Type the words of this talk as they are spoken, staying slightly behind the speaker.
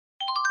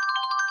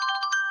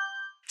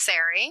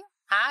Sari,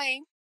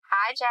 hi.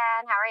 Hi,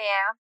 Jen. How are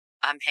you?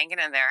 I'm hanging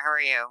in there. How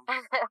are you?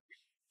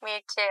 Me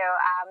too.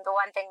 The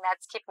one thing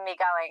that's keeping me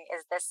going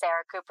is this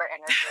Sarah Cooper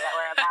interview that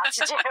we're about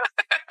to do.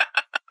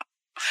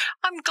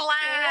 I'm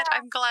glad. Yeah.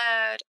 I'm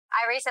glad.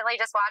 I recently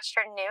just watched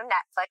her new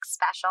Netflix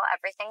special,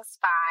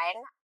 Everything's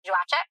Fine. Did you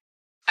watch it?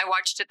 I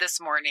watched it this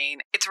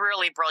morning. It's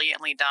really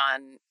brilliantly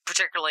done,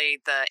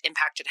 particularly the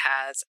impact it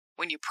has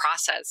when you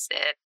process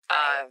it.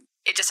 Right.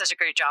 It just does a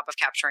great job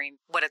of capturing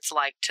what it's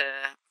like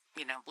to,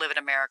 live in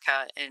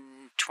America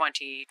in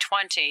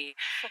 2020.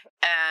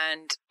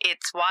 And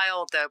it's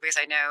wild, though, because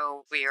I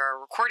know we are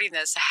recording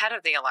this ahead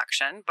of the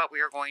election, but we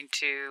are going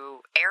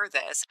to air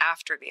this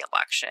after the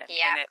election.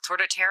 Yeah. And it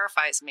sort of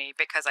terrifies me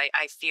because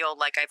I feel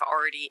like I've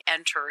already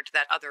entered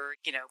that other,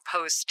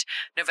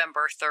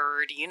 post-November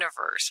 3rd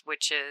universe,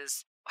 which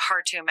is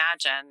hard to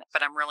imagine, but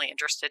I'm really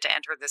interested to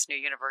enter this new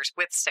universe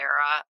with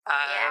Sarah,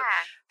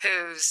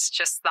 who's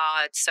just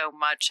thought so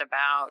much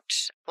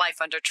about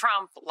life under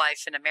Trump,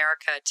 life in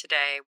America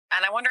today.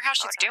 And I wonder how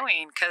she's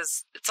doing,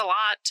 because it's a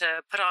lot to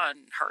put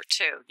on her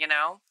too,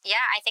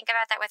 Yeah, I think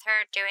about that with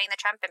her doing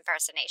the Trump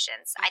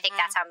impersonations. I think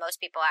that's how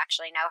most people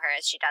actually know her,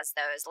 is she does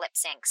those lip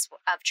syncs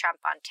of Trump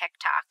on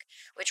TikTok,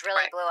 which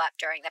really blew up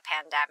during the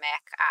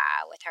pandemic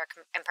with her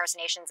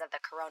impersonations of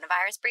the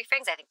coronavirus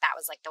briefings. I think that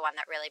was like the one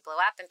that really blew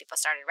up, and people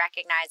started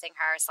recognizing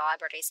her,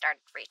 celebrities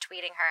started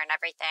retweeting her and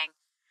everything.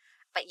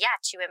 But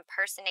yeah, to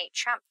impersonate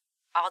Trump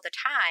all the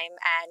time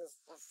and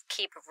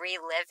keep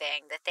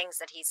reliving the things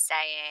that he's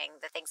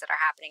saying, the things that are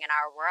happening in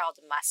our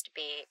world, must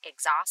be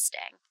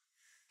exhausting.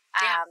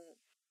 Yeah.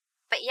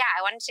 But yeah,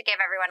 I wanted to give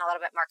everyone a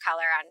little bit more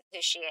color on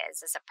who she is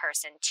as a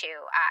person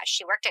too.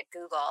 She worked at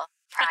Google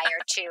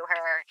prior to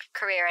her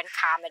career in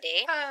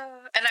comedy.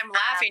 And I'm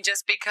laughing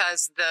just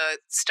because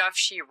the stuff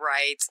she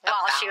writes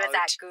while she was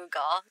at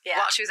Google. Yeah.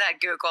 While she was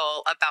at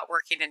Google about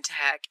working in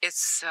tech is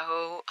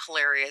so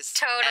hilarious.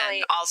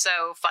 Totally. And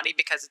also funny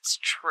because it's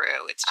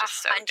true. It's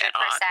just 100%. So dead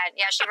on.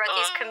 Yeah, she wrote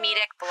these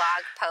comedic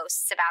blog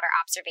posts about her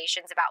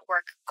observations about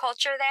work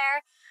culture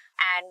there.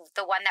 And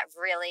the one that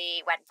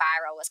really went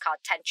viral was called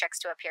 10 Tricks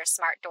to Appear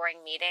Smart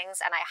During Meetings.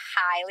 And I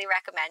highly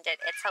recommend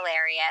it. It's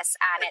hilarious.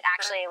 And it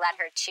actually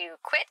led her to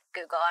quit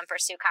Google and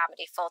pursue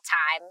comedy full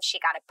time. She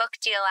got a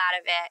book deal out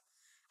of it.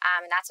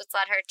 And that's what's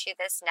led her to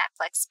this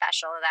Netflix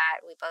special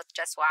that we both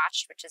just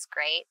watched, which is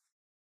great.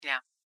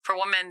 Yeah. For a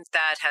woman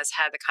that has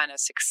had the kind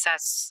of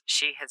success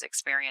she has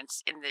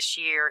experienced in this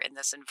year, in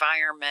this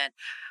environment,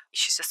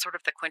 she's just sort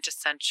of the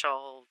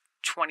quintessential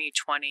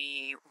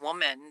 2020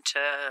 woman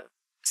to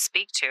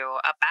speak to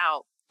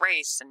about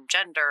race and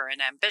gender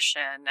and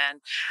ambition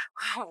and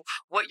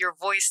what your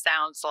voice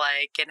sounds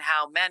like and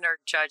how men are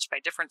judged by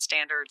different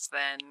standards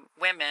than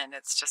women.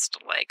 It's just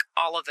like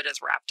all of it is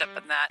wrapped up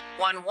in that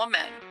one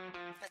woman.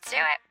 Let's do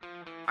it.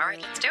 All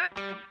right, let's do it.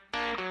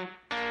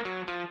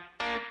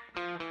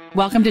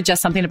 Welcome to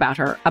Just Something About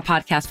Her, a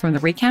podcast from The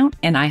Recount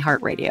and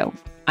iHeartRadio.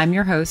 I'm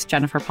your host,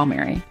 Jennifer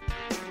Palmieri.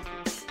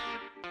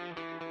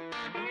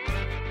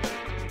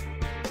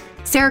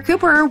 Sarah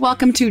Cooper,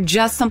 welcome to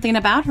Just Something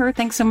About Her.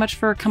 Thanks so much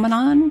for coming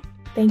on.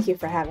 Thank you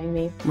for having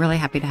me. Really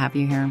happy to have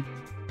you here.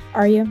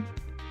 Are you?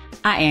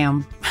 I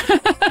am.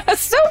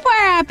 Super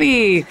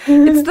happy.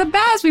 It's the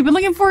best. We've been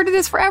looking forward to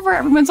this forever.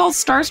 Everyone's all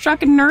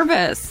starstruck and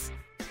nervous.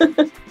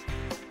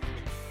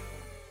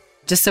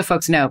 Just so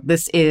folks know,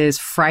 this is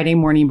Friday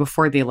morning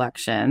before the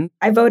election.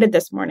 I voted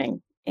this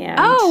morning. And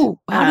how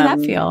did that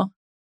feel?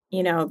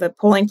 You know, the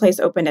polling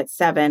place opened at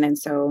 7. And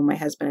so my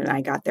husband and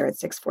I got there at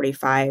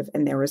 6:45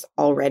 and there was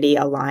already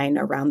a line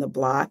around the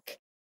block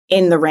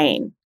in the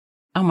rain.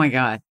 Oh, my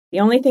God. The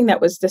only thing that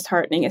was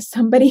disheartening is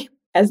somebody,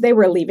 as they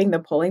were leaving the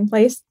polling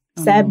place,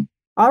 said,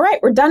 all right,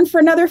 we're done for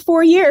another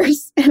 4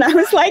 years. And I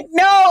was like,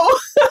 no.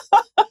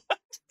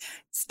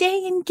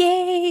 Stay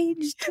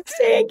engaged.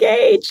 Stay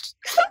engaged.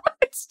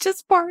 It's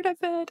just part of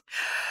it.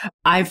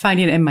 I'm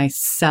finding in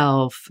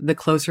myself, the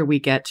closer we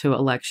get to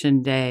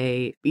election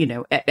day,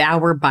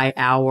 hour by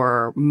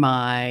hour,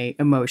 my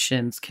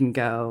emotions can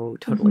go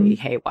totally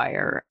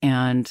haywire.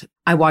 And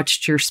I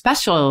watched your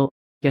special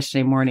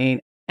yesterday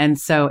morning. And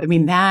so,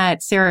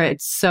 Sarah,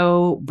 it's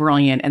so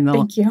brilliant. And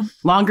Thank you.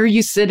 Longer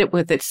you sit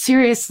with it,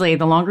 seriously,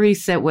 the longer you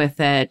sit with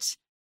it,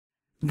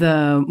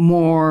 the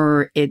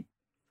more it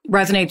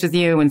resonates with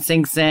you and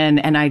sinks in.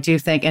 And I do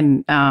think,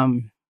 and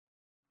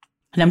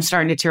I'm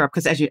starting to tear up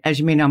because as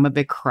you may know, I'm a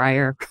big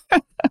crier.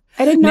 I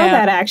didn't know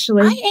that,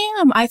 actually. I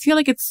am. I feel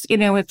like it's,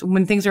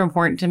 when things are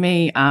important to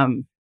me,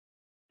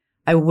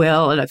 I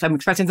will. And if I'm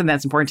expressing something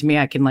that's important to me,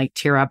 I can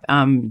tear up.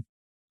 I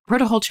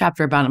wrote a whole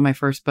chapter about it in my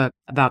first book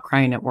about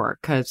crying at work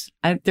because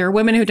there are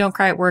women who don't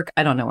cry at work.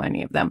 I don't know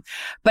any of them.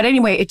 But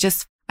anyway,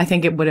 I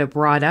think it would have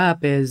brought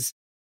up is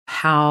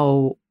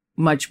how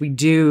much we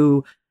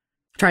do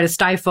try to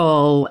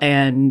stifle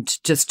and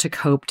just to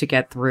cope to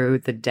get through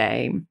the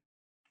day.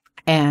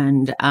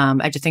 And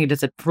I just think it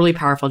does a really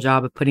powerful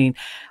job of putting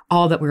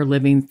all that we're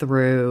living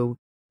through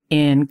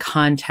in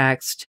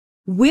context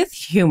with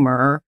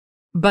humor,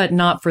 but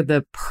not for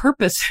the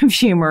purpose of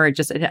humor.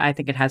 I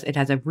think it has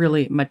a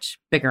really much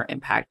bigger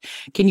impact.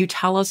 Can you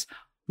tell us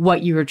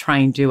what you were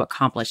trying to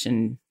accomplish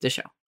in the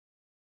show?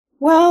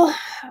 Well,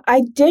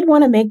 I did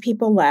want to make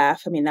people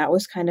laugh. I mean, that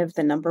was kind of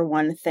the number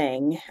one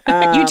thing.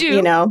 You do.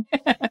 You know,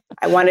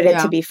 I wanted it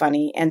to be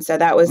funny. And so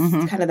that was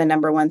kind of the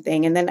number one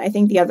thing. And then I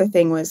think the other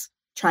thing was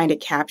trying to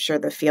capture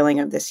the feeling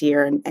of this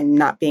year and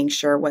not being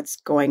sure what's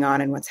going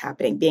on and what's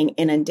happening, being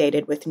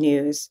inundated with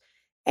news.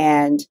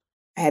 And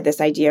I had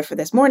this idea for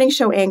this morning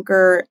show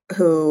anchor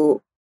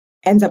who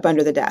ends up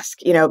under the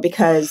desk, you know,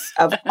 because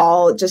of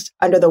all just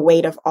under the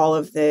weight of all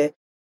of the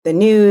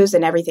news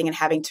and everything, and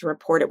having to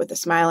report it with a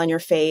smile on your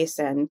face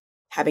and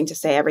having to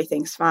say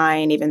everything's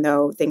fine, even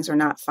though things are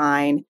not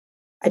fine.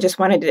 I just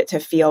wanted it to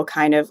feel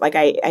kind of like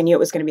I knew it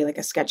was going to be like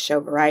a sketch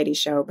show, variety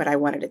show, but I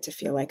wanted it to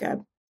feel like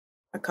a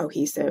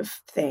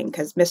cohesive thing,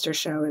 because Mr.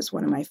 Show is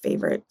one of my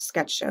favorite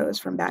sketch shows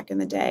from back in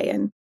the day.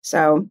 And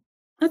so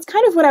that's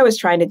kind of what I was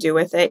trying to do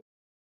with it.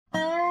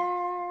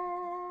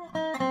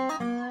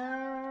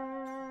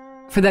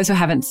 For those who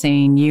haven't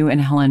seen, you and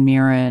Helen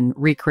Mirren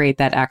recreate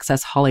that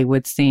Access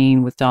Hollywood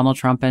scene with Donald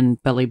Trump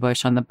and Billy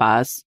Bush on the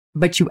bus,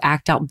 but you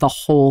act out the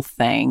whole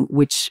thing,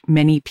 which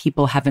many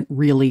people haven't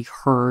really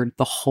heard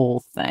the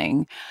whole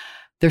thing.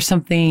 There's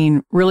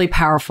something really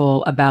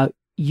powerful about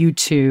you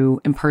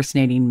two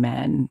impersonating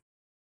men.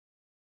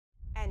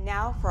 And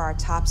now for our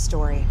top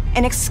story,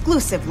 an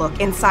exclusive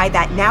look inside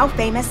that now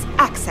famous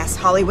Access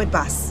Hollywood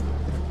bus.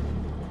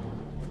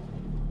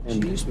 She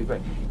used to be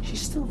great.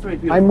 She's still very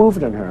beautiful. I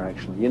moved on her,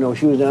 actually. You know,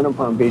 she was down in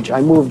Palm Beach. I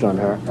moved on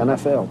her, and I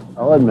failed.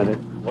 I'll admit it.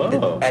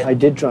 Whoa. I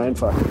did try and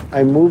fuck her.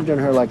 I moved on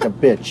her like a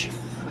bitch,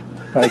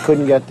 but I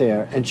couldn't get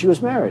there. And she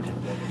was married.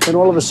 Then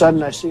all of a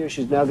sudden, I see her.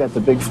 She's now got the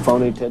big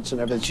phony tits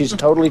and everything. She's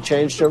totally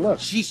changed her look.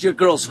 She's your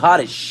girl's hot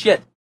as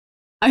shit.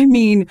 I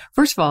mean,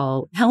 first of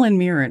all, Helen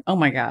Mirren, oh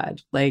my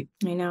God. Like,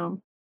 I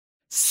know.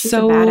 She's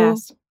so a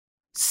badass.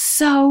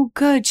 So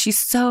good. She's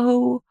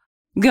so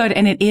good.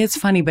 And it is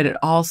funny, but it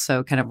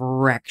also kind of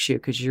wrecks you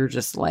because you're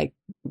just like,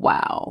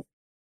 wow.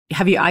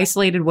 Have you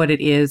isolated what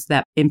it is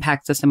that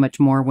impacts us so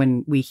much more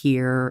when we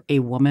hear a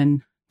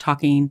woman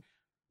talking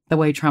the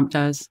way Trump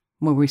does?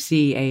 When we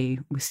see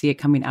it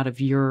coming out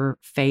of your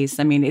face.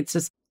 I mean, it's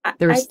just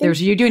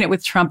there's you doing it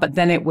with Trump, but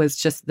then it was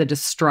just the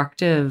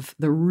destructive,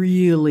 the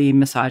really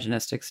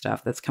misogynistic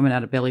stuff that's coming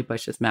out of Billy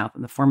Bush's mouth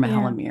in the form of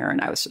Helen Mirren.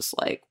 And I was just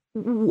like,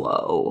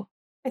 whoa.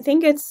 I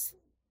think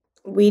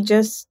we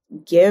just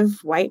give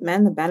white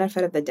men the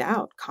benefit of the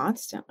doubt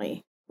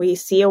constantly. We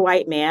see a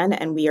white man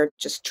and we are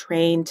just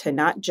trained to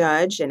not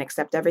judge and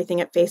accept everything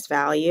at face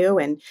value.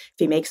 And if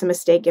he makes a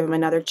mistake, give him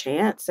another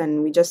chance.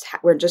 And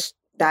we're just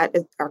that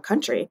is our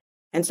country.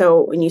 And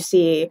so when you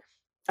see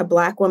a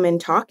Black woman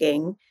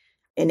talking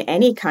in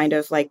any kind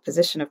of like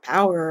position of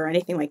power or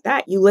anything like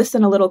that, you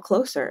listen a little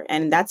closer.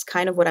 And that's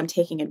kind of what I'm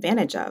taking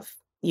advantage of.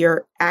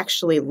 You're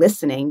actually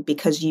listening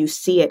because you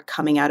see it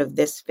coming out of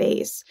this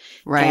face.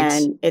 Right.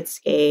 And it's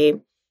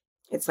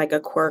like a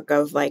quirk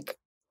of like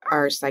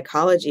our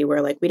psychology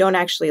where like we don't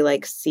actually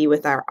like see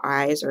with our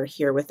eyes or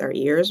hear with our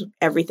ears.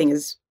 Everything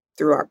is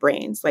through our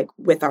brains, like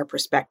with our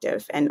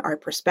perspective. And our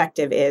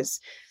perspective is,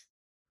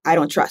 I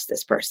don't trust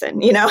this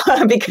person, you know,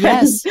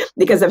 because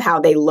of how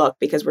they look,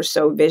 because we're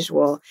so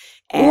visual.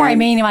 Or I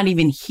may not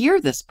even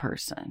hear this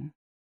person.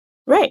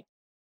 Right.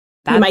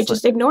 You might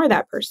just ignore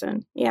that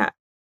person. Yeah.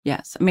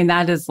 Yes. I mean,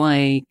 that is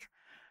like,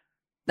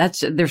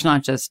 there's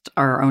not just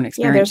our own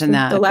experience in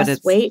that. The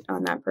less weight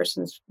on that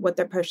what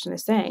that person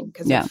is saying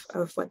because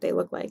of what they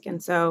look like.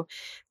 And so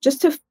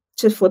just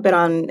to flip it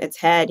on its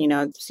head, you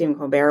know, Stephen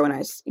Colbert, when I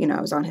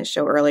was on his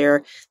show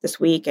earlier this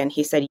week, and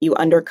he said, you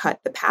undercut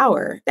the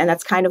power. And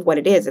that's kind of what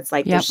it is. It's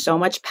like, there's so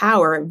much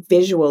power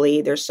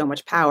visually. There's so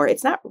much power.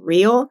 It's not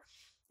real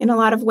in a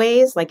lot of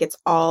ways. Like it's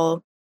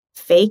all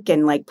fake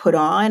and like put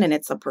on, and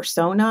it's a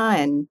persona.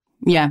 And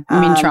I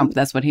mean, Trump,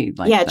 that's what he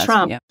like. Yeah,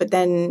 Trump. Yeah. But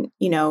then,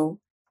 you know,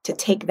 to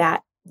take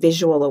that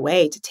visual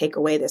away, to take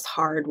away this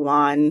hard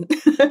won,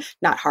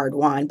 not hard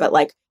won, but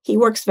like he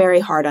works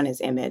very hard on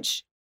his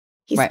image.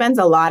 He spends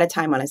a lot of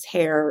time on his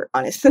hair,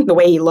 on the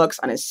way he looks,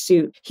 on his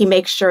suit. He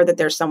makes sure that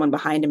there's someone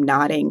behind him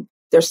nodding.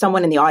 There's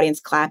someone in the audience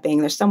clapping.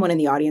 There's someone in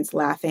the audience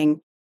laughing.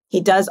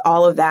 He does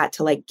all of that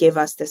to like give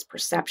us this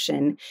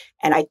perception.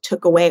 And I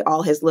took away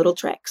all his little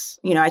tricks.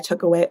 You know, I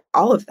took away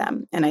all of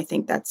them. And I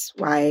think that's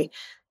why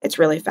it's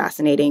really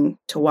fascinating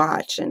to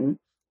watch. And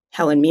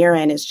Helen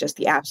Mirren is just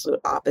the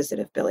absolute opposite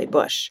of Billy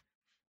Bush.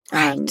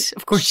 Right.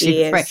 Of course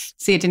she is. Right.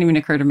 See, it didn't even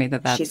occur to me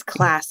that she's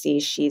classy.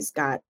 She's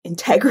got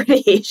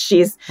integrity.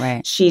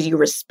 You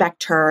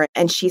respect her,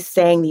 and she's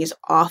saying these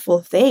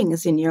awful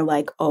things, and you're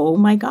like, oh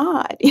my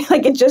God.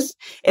 Like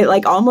it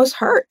like almost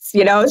hurts,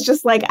 you know, it's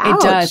just like,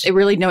 ouch. It does. It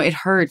really, no, it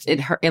hurts. It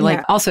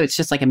like, also it's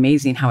just like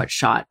amazing how it's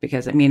shot,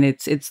 because I mean,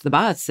 it's the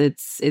bus,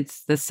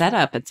 it's the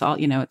setup. It's all,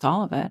 you know, it's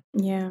all of it.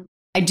 Yeah.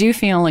 I do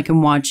feel like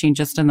I'm watching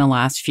just in the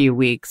last few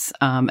weeks.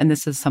 And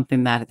this is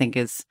something that I think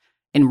is,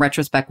 in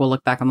retrospect, we'll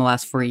look back on the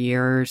last 4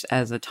 years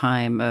as a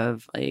time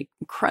of like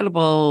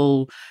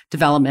incredible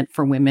development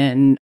for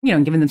women, you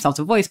know, giving themselves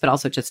a voice, but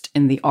also just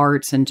in the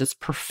arts and just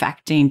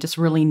perfecting, just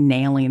really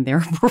nailing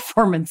their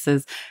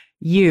performances.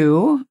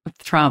 You,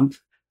 Trump,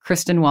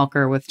 Kristen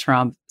Welker with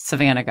Trump,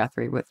 Savannah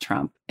Guthrie with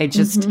Trump.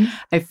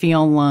 I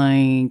feel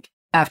like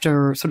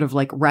after sort of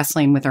like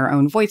wrestling with our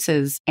own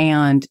voices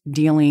and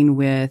dealing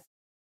with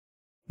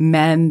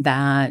men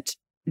that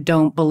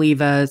don't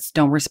believe us,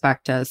 don't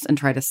respect us, and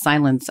try to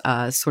silence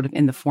us sort of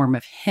in the form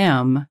of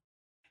him,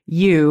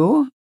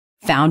 you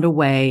found a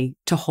way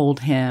to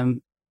hold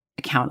him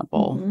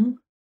accountable.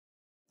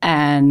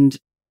 And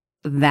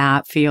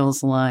that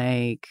feels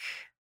like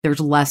there's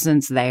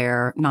lessons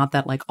there. Not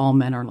that like all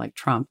men are like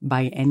Trump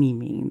by any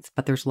means,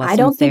 but there's lessons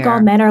there. I don't think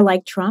all men are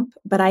like Trump,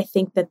 but I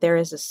think that there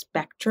is a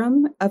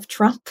spectrum of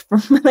Trump.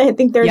 I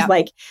think there's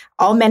like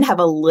all men have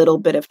a little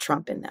bit of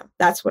Trump in them.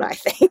 That's what I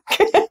think.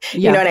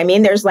 You know what I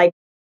mean? There's like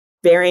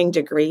varying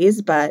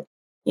degrees, but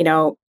you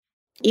know,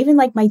 even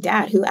like my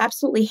dad who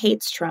absolutely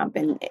hates Trump,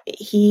 and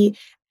he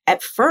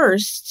at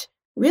first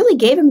really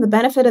gave him the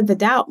benefit of the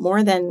doubt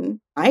more than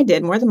I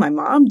did, more than my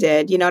mom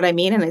did. You know what I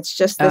mean? And it's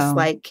just this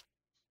like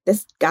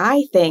this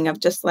guy thing of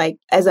just like,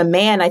 as a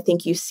man, I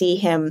think you see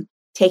him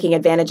taking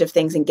advantage of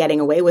things and getting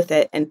away with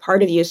it. And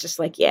part of you is just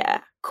like,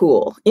 yeah,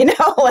 cool. You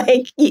know,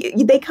 like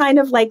they kind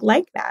of like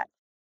that.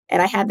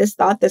 And I had this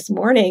thought this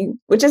morning,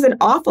 which is an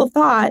awful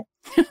thought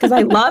because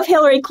I love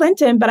Hillary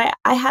Clinton, but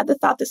I had the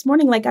thought this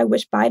morning, like I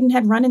wish Biden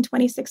had run in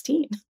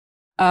 2016.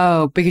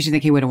 Oh, because you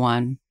think he would have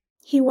won?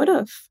 He would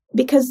have,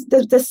 because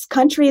this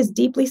country is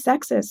deeply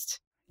sexist.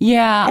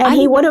 Yeah. And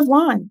he would have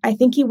won. I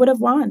think he would have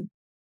won.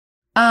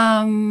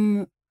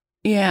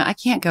 Yeah, I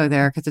can't go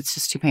there because it's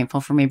just too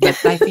painful for me.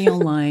 But I feel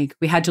like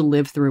we had to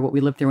live through what we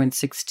lived through in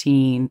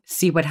 2016,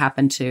 see what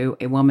happened to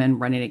a woman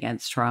running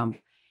against Trump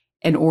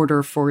in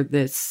order for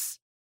this,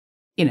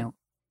 you know,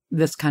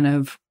 this kind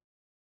of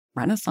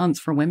renaissance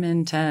for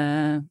women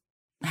to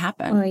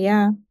happen. Oh,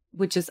 yeah.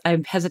 Which is,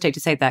 I hesitate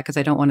to say that because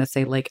I don't want to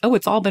say like, oh,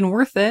 it's all been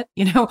worth it,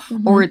 you know,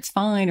 or it's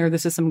fine, or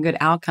this is some good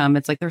outcome.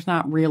 It's like, there's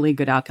not really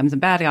good outcomes and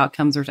bad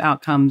outcomes. There's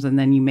outcomes and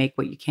then you make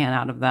what you can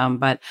out of them.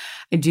 But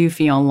I do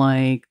feel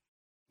like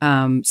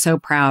so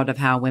proud of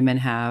how women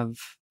have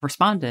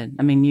responded.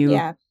 I mean,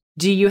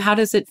 how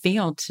does it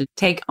feel to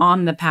take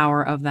on the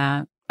power of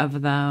that,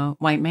 of the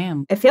white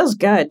man? It feels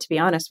good, to be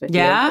honest with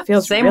you. Yeah. It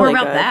feels say really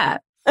more about good.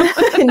 that.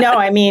 No,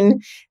 I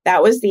mean,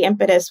 that was the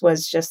impetus,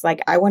 was just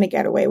like, I want to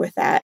get away with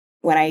that.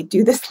 When I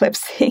do this lip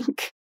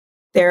sync,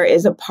 there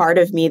is a part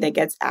of me that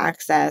gets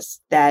access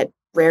that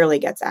rarely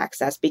gets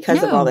access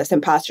because of all this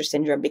imposter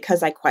syndrome,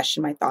 because I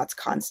question my thoughts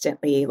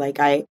constantly.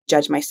 Like I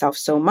judge myself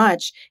so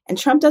much. And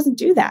Trump doesn't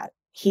do that.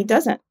 He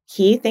doesn't.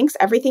 He thinks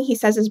everything he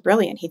says is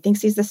brilliant. He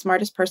thinks he's the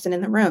smartest person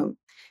in the room.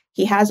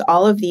 He has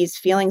all of these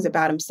feelings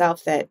about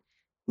himself that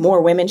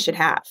more women should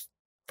have,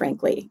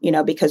 frankly, you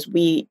know, because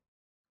we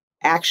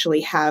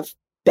actually have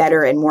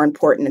better and more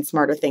important and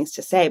smarter things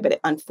to say. But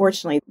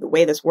unfortunately, the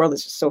way this world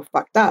is just so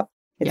fucked up,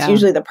 it's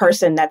usually the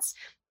person that's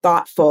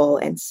thoughtful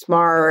and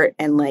smart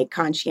and like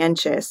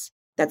conscientious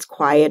that's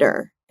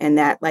quieter and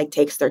that like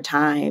takes their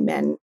time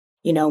and,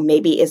 you know,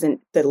 maybe isn't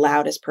the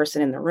loudest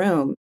person in the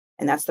room.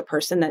 And that's the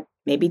person that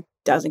maybe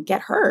doesn't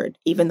get heard,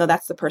 even though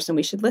that's the person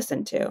we should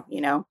listen to,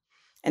 you know?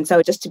 And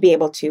so just to be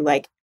able to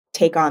like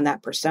take on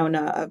that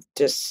persona of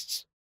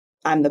just,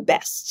 I'm the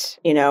best,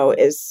 you know,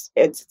 it's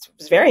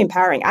very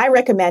empowering. I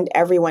recommend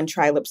everyone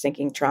try lip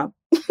syncing Trump.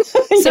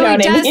 So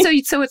it does. I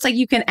mean? So it's like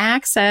you can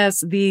access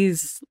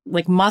these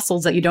like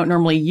muscles that you don't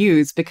normally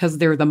use because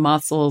they're the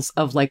muscles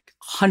of like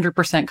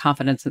 100%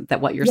 confidence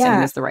that what you're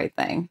saying is the right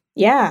thing.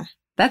 Yeah.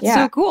 That's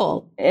so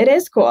cool. It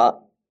is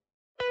cool.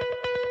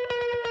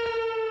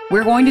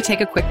 We're going to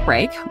take a quick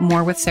break.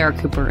 More with Sarah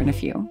Cooper in a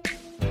few.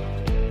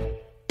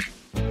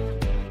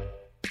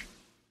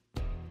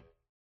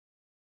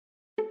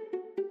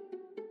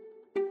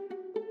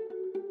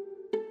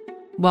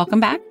 Welcome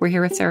back. We're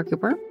here with Sarah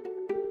Cooper.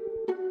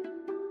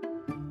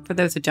 For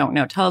those that don't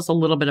know, tell us a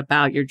little bit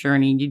about your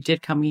journey. You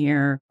did come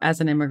here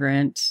as an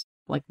immigrant,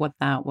 like what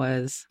that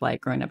was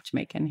like growing up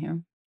Jamaican here.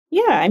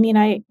 Yeah, I mean,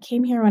 I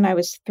came here when I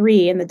was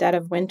 3 in the dead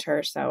of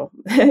winter. So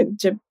a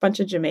bunch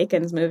of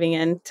Jamaicans moving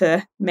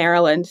into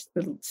Maryland,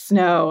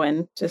 snow.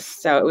 And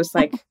just so it was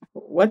like,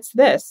 what's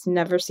this?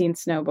 Never seen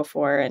snow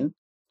before. And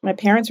my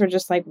parents were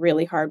just like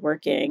really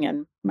hardworking.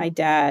 And my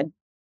dad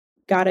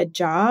got a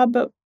job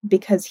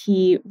because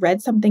he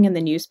read something in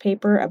the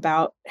newspaper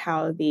about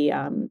how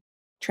the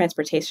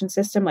transportation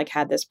system like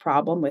had this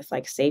problem with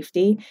like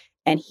safety,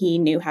 and he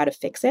knew how to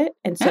fix it.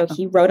 And so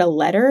he wrote a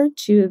letter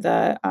to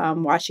the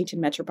Washington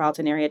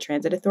Metropolitan Area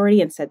Transit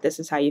Authority and said, this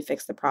is how you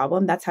fix the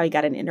problem. That's how he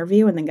got an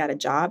interview and then got a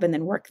job and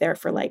then worked there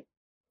for like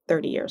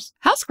 30 years.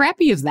 How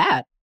scrappy is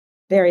that?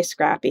 Very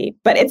scrappy.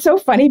 But it's so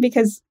funny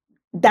because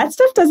that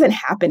stuff doesn't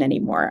happen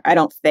anymore, I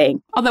don't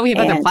think. Although we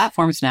have other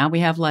platforms now. We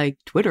have like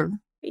Twitter.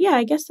 Yeah,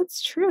 I guess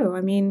that's true.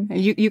 I mean,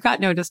 you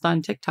got noticed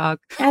on TikTok.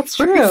 That's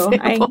true.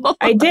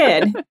 I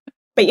did.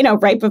 But, you know,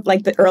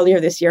 earlier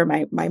this year,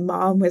 my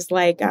mom was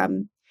like,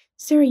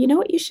 Sarah, you know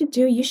what you should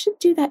do? You should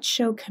do that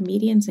show,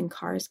 Comedians in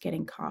Cars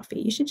Getting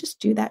Coffee. You should just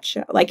do that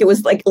show. Like, it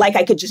was like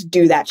I could just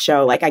do that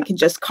show. Like, I could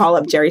just call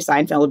up Jerry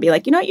Seinfeld and be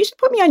like, you know what? You should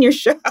put me on your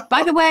show.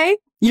 By the way,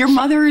 your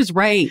mother is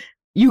right.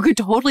 You could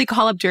totally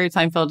call up Jerry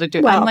Seinfeld to do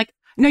it. Well, I'm like,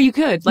 No, you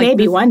could. Like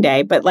maybe one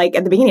day, but like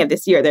at the beginning of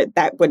this year,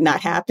 that would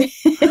not happen.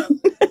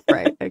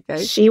 Right.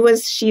 Okay. She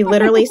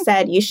literally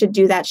said, you should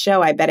do that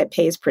show. I bet it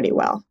pays pretty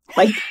well.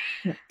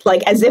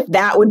 Like as if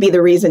that would be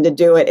the reason to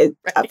do it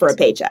for a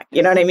paycheck.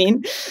 You know what I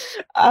mean?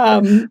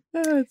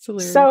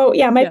 So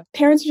yeah, my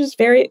parents were just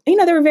very, they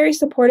were very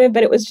supportive,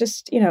 but it was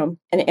just, an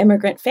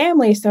immigrant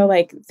family. So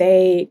like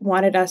they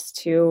wanted us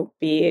to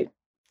be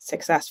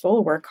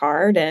successful, work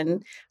hard.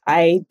 And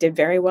I did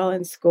very well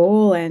in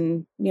school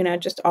and,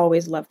 just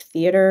always loved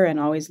theater and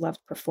always loved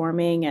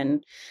performing.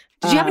 And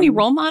did you have any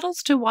role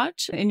models to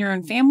watch in your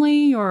own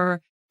family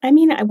or? I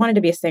mean, I wanted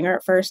to be a singer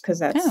at first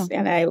because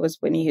and I was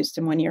Whitney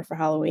Houston one year for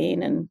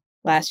Halloween. And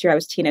last year I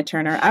was Tina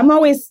Turner. I'm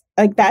always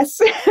like,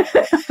 that's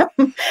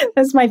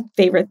my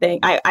favorite thing.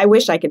 I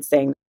wish I could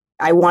sing.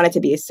 I wanted to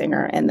be a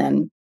singer. And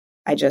then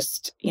I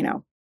just,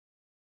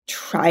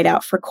 tried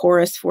out for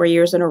chorus 4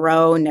 years in a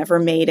row, never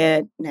made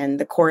it. And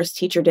the chorus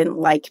teacher didn't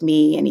like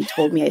me and he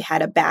told me I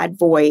had a bad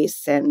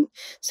voice. And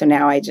so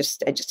now I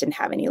just didn't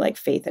have any like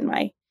faith in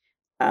my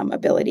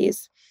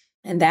abilities.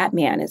 And that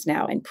man is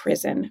now in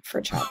prison for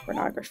child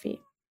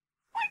pornography.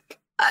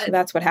 So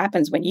that's what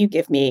happens when you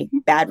give me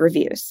bad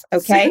reviews.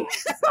 Okay.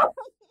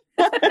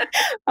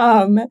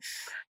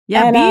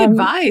 Be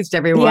advised,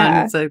 everyone.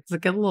 Yeah. It's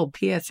like a little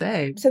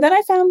PSA. So then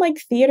I found like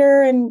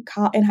theater in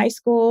high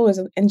school.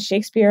 In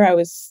Shakespeare. I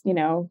was,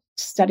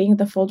 studying at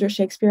the Folger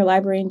Shakespeare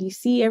Library in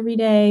DC every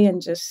day.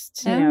 And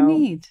just,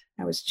 neat.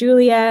 I was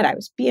Juliet. I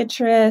was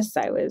Beatrice.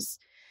 I was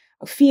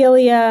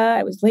Ophelia.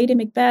 I was Lady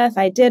Macbeth.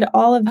 I did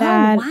all of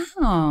that. Oh,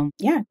 wow.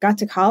 Yeah. Got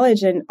to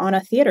college and on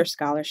a theater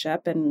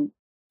scholarship. And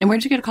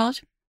where'd you go to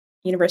college?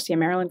 University of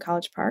Maryland,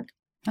 College Park.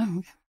 Oh,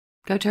 okay.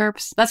 Go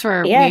Terps. That's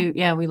where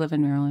we live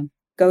in Maryland.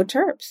 Go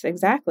Terps.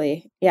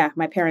 Exactly. Yeah.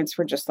 My parents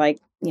were just like,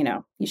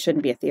 you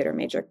shouldn't be a theater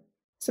major.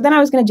 So then I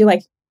was going to do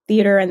like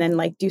theater and then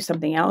like do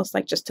something else,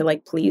 like just to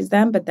like please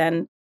them. But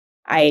then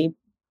I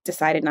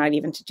decided not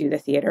even to do the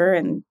theater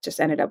and just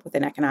ended up with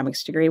an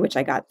economics degree, which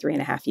I got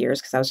 3.5 years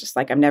because I was just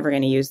like, I'm never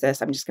going to use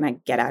this. I'm just going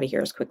to get out of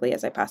here as quickly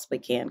as I possibly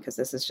can because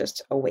this is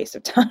just a waste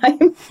of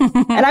time.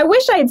 And I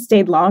wish I had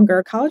stayed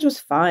longer. College was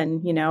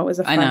fun. It was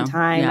a fun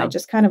time. Yeah. I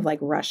just kind of like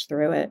rushed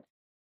through it.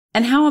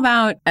 And how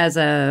about as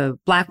a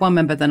Black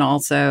woman, but then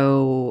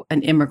also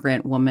an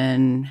immigrant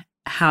woman,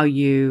 how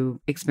you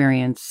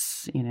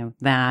experience,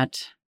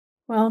 that?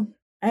 Well,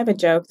 I have a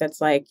joke that's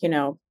like,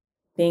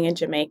 being a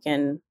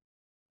Jamaican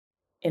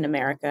in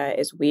America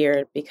is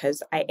weird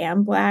because I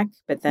am Black,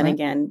 but then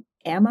again,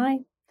 am I?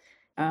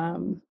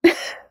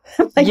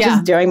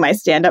 Just doing my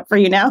stand-up for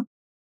you now.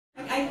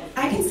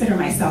 I consider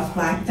myself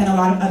Black, then a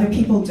lot of other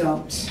people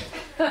don't.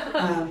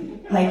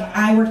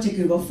 I worked at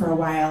Google for a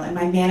while, and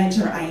my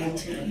manager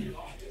IM'd me.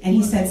 And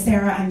he said,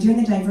 Sarah, I'm doing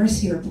a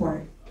diversity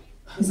report.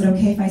 Is it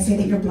okay if I say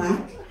that you're Black?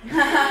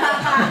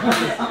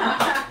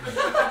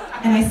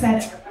 And I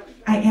said,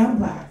 I am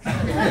Black.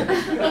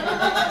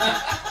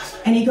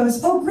 And he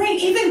goes, oh, great,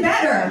 even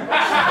better.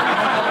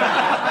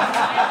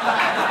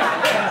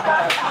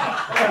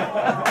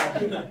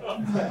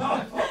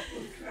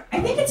 I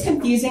think it's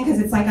confusing because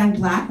it's like I'm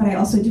Black, but I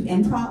also do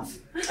improv.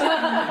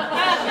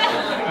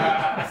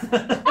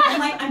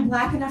 I'm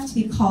Black enough to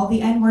be called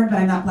the N-word, but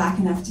I'm not Black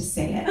enough to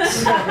say it.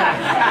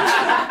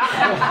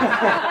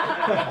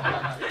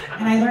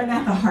 And I learned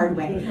that the hard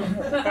way.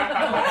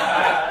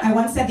 I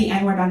once said the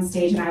N-word on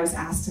stage and I was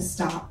asked to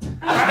stop.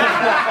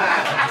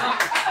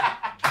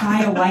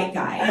 By a white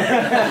guy.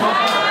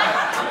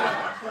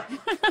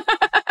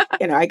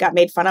 I got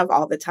made fun of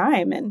all the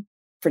time and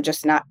for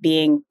just not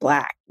being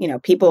Black.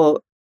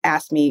 People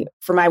asked me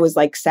from I was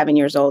like 7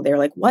 years old, they were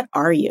like, what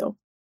are you?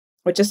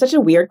 Which is such a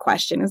weird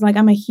question. It's like,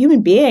 I'm a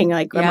human being.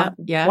 Like,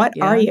 what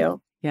are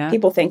you? Yeah.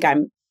 People think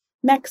I'm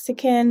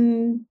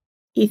Mexican,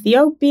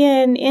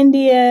 Ethiopian,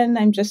 Indian.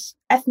 I'm just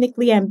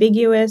ethnically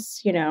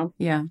ambiguous,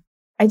 Yeah.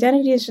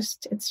 Identity is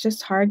it's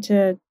just hard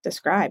to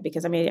describe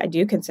because, I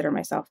do consider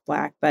myself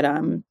Black, but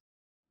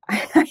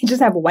I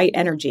just have white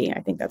energy. I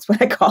think that's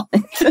what I call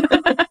it.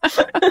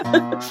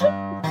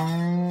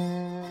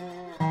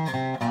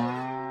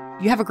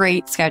 You have a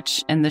great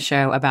sketch in the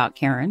show about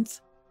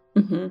Karens.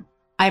 Mm-hmm.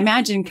 I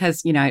imagine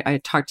because,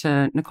 I talked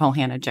to Nicole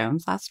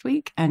Hannah-Jones last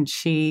week and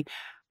she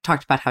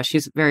talked about how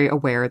she's very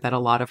aware that a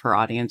lot of her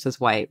audience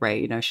is white,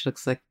 right? She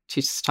looks like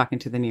she's talking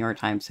to the New York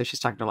Times. So she's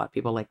talking to a lot of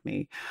people like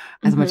me.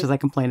 As much as I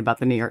complain about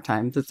the New York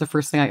Times, it's the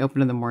first thing I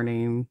open in the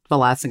morning, the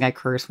last thing I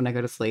curse when I go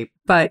to sleep.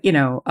 But,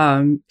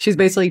 she's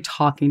basically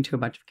talking to a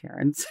bunch of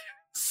Karens.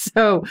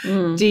 So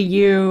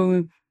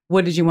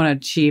what did you want to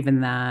achieve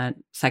in that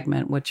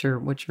segment? What's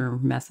your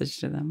message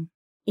to them?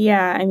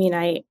 Yeah,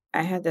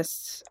 I had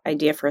this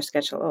idea for a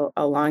sketch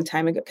a long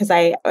time ago because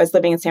I was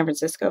living in San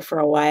Francisco for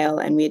a while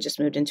and we had just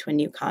moved into a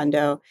new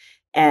condo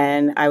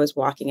and I was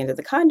walking into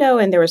the condo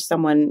and there was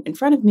someone in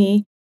front of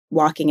me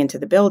walking into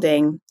the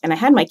building and I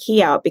had my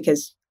key out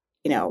because,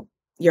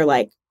 you're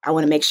like, I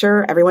want to make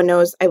sure everyone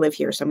knows I live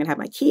here. So I'm going to have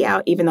my key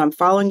out. Even though I'm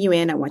following you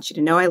in, I want you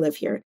to know I live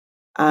here.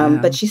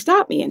 But she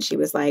stopped me and she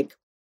was like,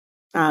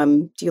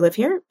 do you live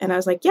here? And I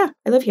was like, yeah,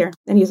 I live here.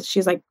 And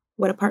she's like,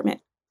 what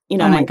apartment? you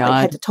know, oh and my I God.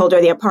 like, had told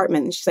her the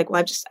apartment, and she's like,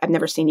 well, I've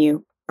never seen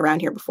you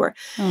around here before.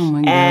 Oh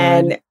my God.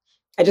 And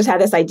I just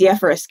had this idea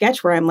for a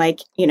sketch where I'm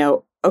like, you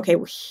know, okay,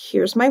 well,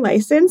 here's my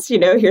license, you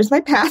know, here's my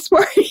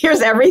passport,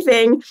 here's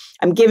everything.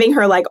 I'm giving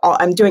her like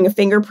I'm doing a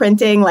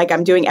fingerprinting, like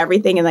I'm doing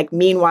everything. And like,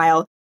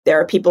 meanwhile, there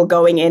are people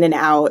going in and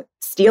out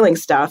stealing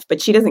stuff,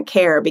 but she doesn't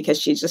care because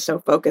she's just so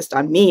focused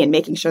on me and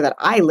making sure that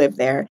I live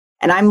there.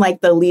 And I'm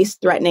like the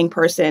least threatening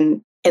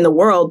person in the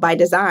world by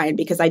design,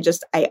 because I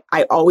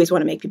always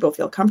want to make people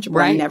feel comfortable.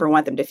 Right. I never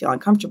want them to feel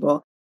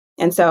uncomfortable.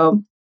 And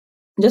so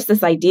just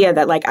this idea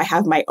that like I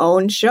have my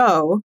own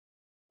show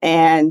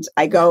and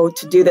I go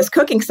to do this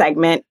cooking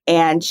segment,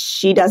 and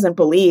she doesn't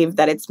believe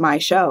that it's my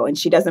show, and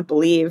she doesn't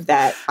believe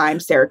that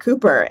I'm Sarah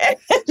Cooper.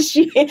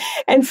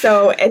 And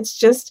so it's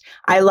just,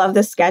 I love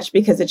this sketch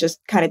because it just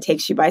kind of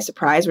takes you by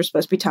surprise. We're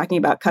supposed to be talking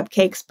about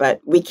cupcakes,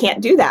 but we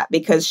can't do that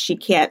because she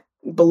can't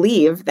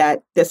believe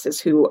that this is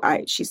who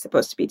she's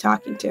supposed to be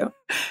talking to.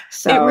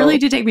 So it really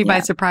did take me by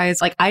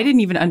surprise. Like, I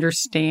didn't even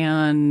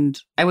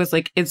understand. I was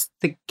like, is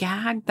the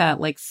gag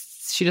that like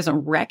she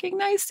doesn't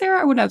recognize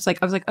Sarah? When I was like,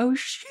 oh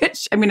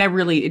shit. I mean,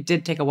 it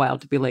did take a while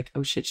to be like,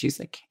 oh shit,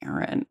 she's a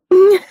Karen.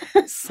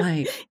 It's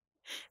like,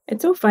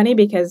 it's so funny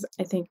because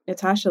I think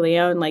Natasha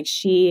Lyonne, like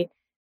she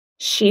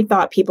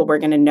thought people were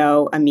going to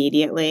know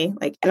immediately.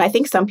 Like, and I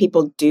think some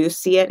people do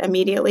see it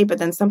immediately, but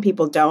then some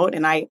people don't.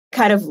 And I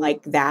kind of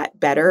like that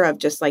better, of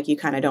just like, you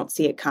kind of don't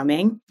see it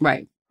coming.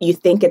 Right. You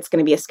think it's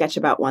going to be a sketch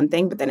about one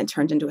thing, but then it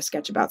turns into a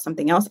sketch about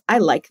something else. I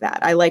like that.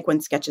 I like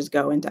when sketches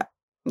go into,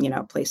 you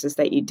know, places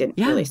that you didn't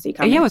really see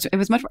coming. Yeah, it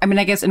was much. I mean,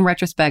 I guess in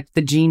retrospect,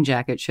 the jean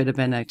jacket should have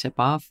been a tip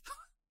off.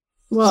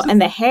 Well, and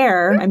the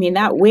hair, I mean,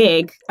 that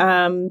wig,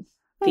 the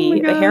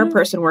hair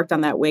person worked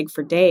on that wig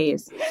for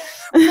days.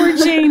 Poor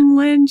Jane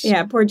Lynch.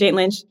 Yeah, poor Jane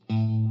Lynch.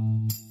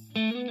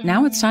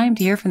 Now it's time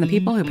to hear from the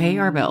people who pay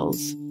our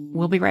bills.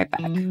 We'll be right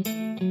back.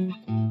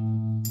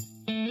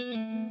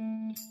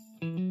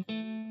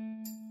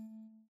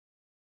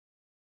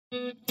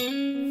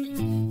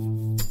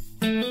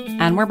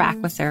 And we're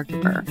back with Sarah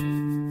Cooper.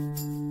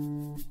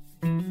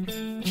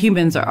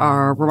 Humans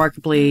are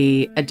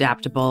remarkably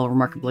adaptable,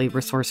 remarkably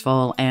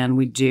resourceful, and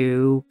we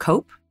do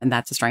cope, and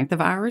that's a strength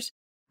of ours.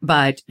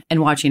 But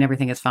in watching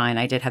Everything Is Fine,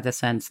 I did have the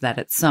sense that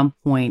at some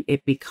point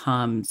it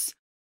becomes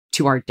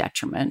to our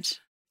detriment.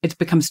 It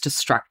becomes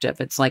destructive.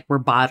 It's like we're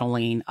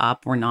bottling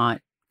up. We're not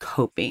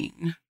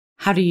coping.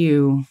 How do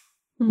you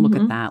look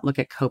at that? Look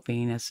at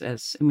coping as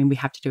I mean, we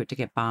have to do it to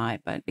get by,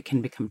 but it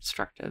can become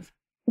destructive.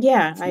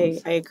 Yeah, I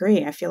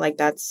agree. I feel like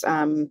that's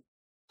kind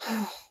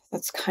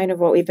of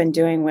what we've been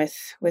doing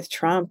with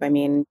Trump. I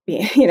mean,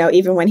 you know,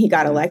 even when he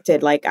got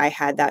elected, like I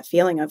had that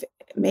feeling of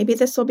maybe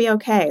this will be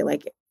okay.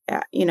 Like,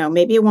 you know,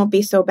 maybe it won't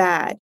be so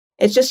bad.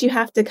 It's just, you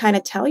have to kind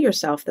of tell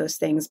yourself those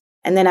things.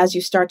 And then as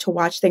you start to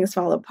watch things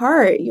fall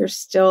apart, you're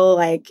still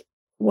like,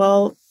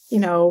 well, you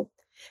know,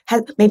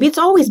 maybe it's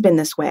always been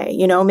this way.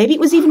 You know, maybe it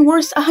was even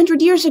worse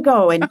 100 years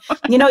ago. And,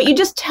 you know, you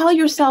just tell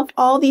yourself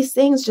all these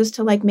things just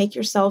to like make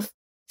yourself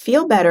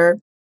feel better.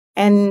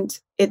 And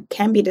it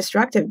can be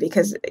destructive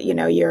because, you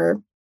know,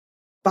 you're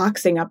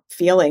boxing up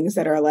feelings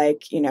that are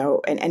like, you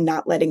know, and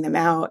not letting them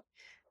out.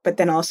 But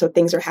then also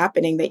things are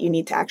happening that you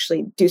need to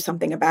actually do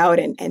something about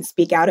and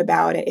speak out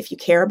about it. If you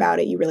care about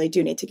it, you really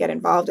do need to get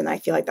involved. And I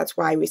feel like that's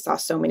why we saw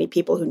so many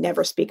people who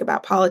never speak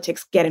about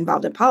politics get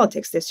involved in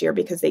politics this year,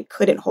 because they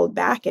couldn't hold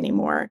back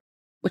anymore.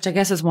 Which I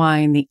guess is why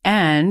in the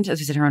end, as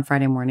we sit here on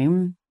Friday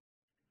morning,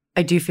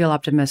 I do feel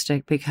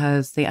optimistic,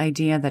 because the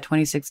idea that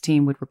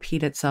 2016 would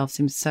repeat itself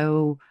seems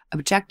so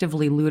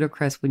objectively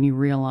ludicrous when you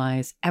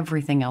realize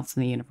everything else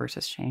in the universe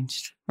has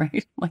changed,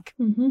 right? Like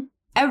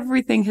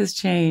everything has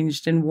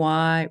changed. And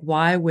why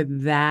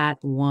would that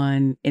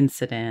one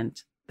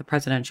incident, the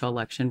presidential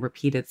election,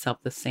 repeat itself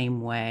the same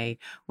way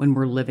when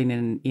we're living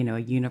in, you know, a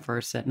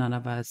universe that none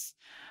of us,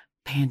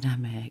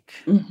 pandemic,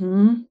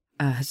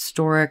 a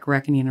historic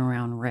reckoning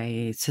around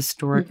race,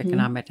 historic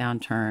economic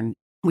downturn.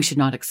 We should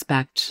not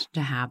expect to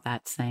have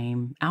that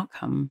same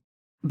outcome.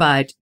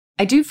 But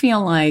I do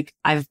feel like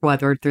I've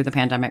weathered through the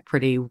pandemic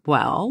pretty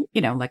well.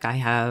 You know, like I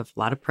have a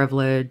lot of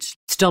privilege,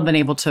 still been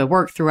able to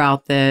work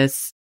throughout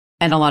this.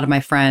 And a lot of my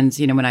friends,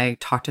 you know, when I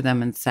talk to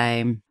them and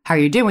say, how are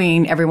you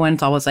doing?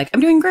 Everyone's always like, I'm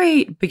doing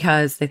great,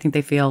 because they think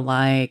they feel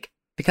like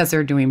because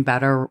they're doing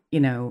better, you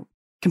know,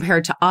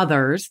 compared to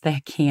others,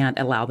 they can't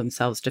allow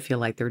themselves to feel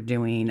like they're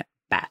doing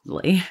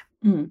badly.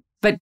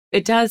 But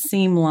it does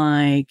seem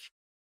like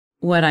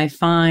what I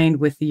find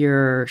with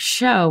your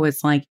show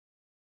is like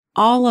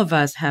all of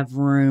us have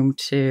room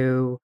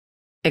to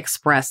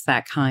express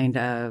that kind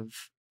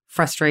of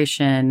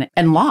frustration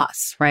and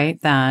loss,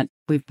 right? That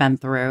we've been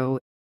through.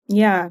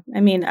 Yeah.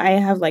 I mean, I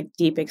have like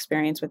deep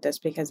experience with this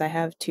because I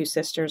have two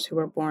sisters who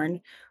were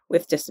born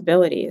with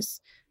disabilities.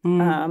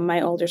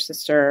 My older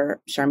sister,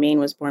 Charmaine,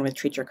 was born with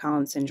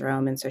Treacher-Collins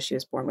syndrome. And so she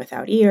was born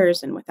without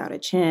ears and without a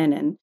chin.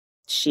 And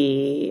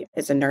she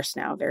is a nurse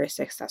now, a very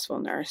successful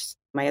nurse.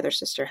 My other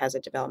sister has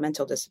a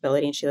developmental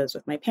disability and she lives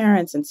with my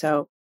parents. And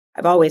so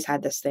I've always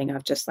had this thing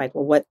of just like,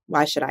 well,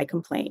 why should I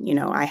complain? You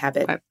know, I have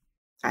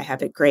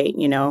it great,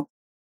 you know.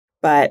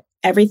 But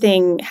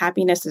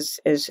happiness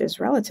is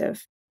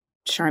relative.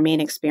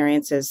 Charmaine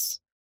experiences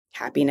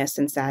happiness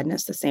and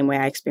sadness the same way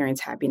I experience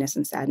happiness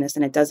and sadness.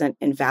 And it doesn't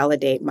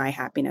invalidate my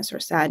happiness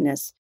or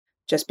sadness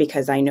just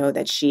because I know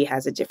that she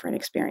has a different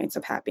experience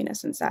of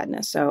happiness and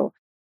sadness. So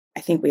I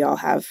think we all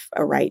have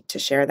a right to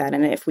share that.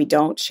 And if we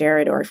don't share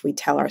it, or if we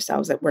tell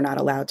ourselves that we're not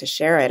allowed to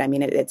share it, I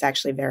mean, it's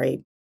actually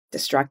very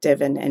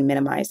destructive and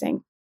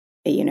minimizing.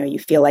 You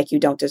feel like you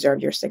don't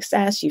deserve your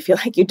success. You feel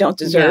like you don't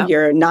deserve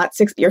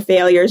your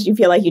failures. You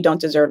feel like you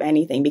don't deserve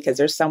anything because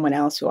there's someone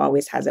else who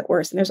always has it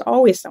worse. And there's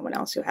always someone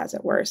else who has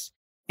it worse.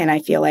 And I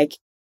feel like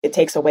it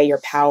takes away your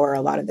power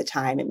a lot of the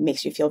time. It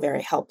makes you feel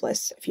very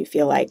helpless if you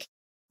feel like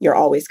you're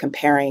always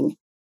comparing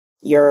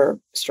your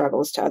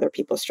struggles to other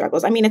people's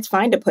struggles. I mean, it's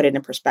fine to put it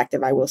in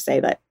perspective. I will say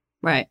that,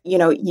 right.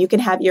 You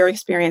can have your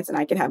experience and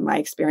I can have my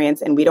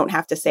experience, and we don't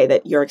have to say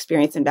that your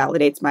experience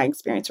invalidates my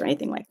experience or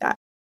anything like that.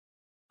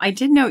 I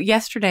did note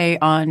yesterday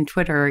on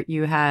Twitter,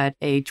 you had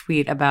a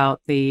tweet about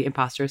the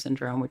imposter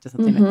syndrome, which is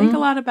something I think a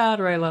lot about,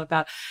 or write a lot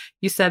about.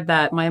 You said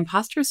that my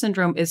imposter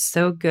syndrome is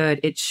so good,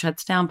 it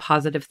shuts down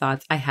positive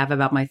thoughts I have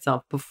about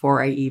myself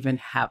before I even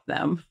have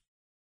them.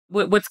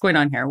 What's going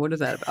on here? What is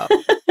that about?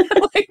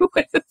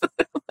 What is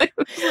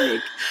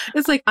it?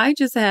 It's like, I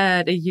just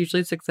had a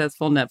hugely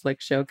successful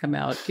Netflix show come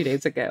out 2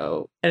 days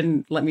ago,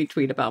 and let me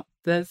tweet about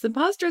this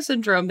imposter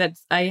syndrome that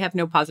I have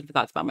no positive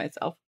thoughts about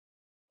myself.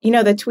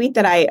 The tweet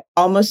that I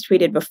almost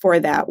tweeted before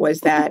that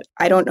was that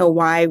I don't know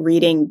why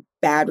reading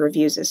bad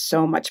reviews is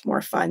so much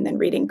more fun than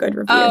reading good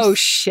reviews. Oh,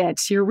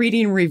 shit. You're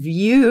reading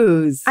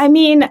reviews. I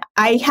mean,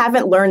 I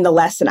haven't learned the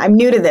lesson. I'm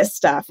new to this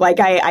stuff. Like,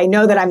 I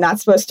know that I'm not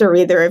supposed to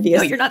read the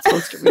reviews. No, you're not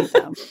supposed to read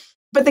them.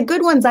 But the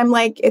good ones, I'm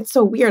like, it's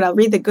so weird. I'll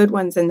read the good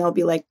ones and they'll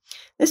be like,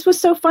 this was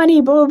so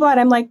funny, blah, blah, blah. And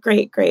I'm like,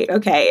 great,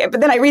 okay.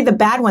 But then I read the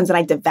bad ones and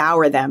I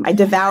devour them. I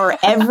devour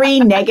every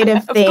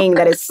negative thing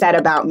that is said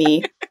about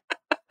me.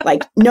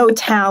 Like no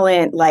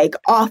talent, like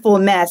awful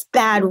mess,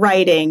 bad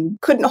writing,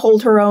 couldn't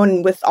hold her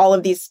own with all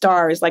of these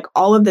stars, like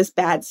all of this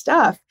bad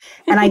stuff.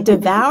 And I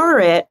devour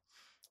it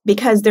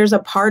because there's a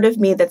part of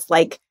me that's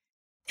like,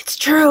 it's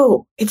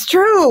true.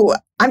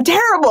 I'm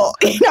terrible.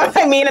 You know what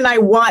I mean? And I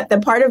want the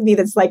part of me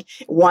that's like,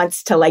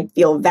 wants to like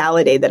feel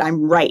validated that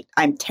I'm right.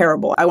 I'm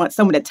terrible. I want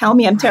someone to tell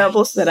me I'm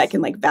terrible so that I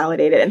can like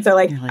validate it. And so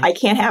like, I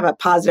can't have a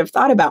positive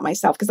thought about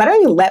myself because I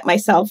don't even let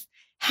myself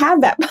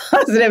have that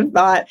positive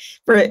thought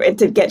for it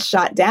to get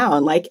shot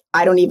down. Like,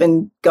 I don't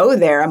even go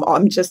there.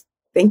 I'm just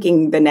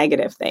thinking the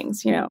negative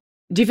things, Do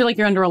you feel like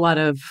you're under a lot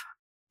of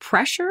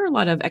pressure, a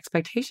lot of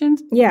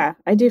expectations? Yeah,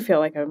 I do feel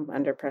like I'm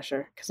under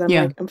pressure because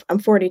I'm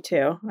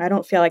 42. I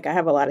don't feel like I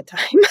have a lot of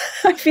time.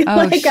 I feel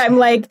I'm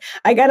like,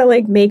 I gotta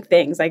like make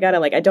things. I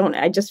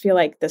just feel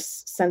like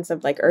this sense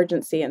of like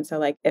urgency. And so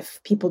like, if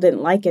people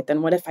didn't like it,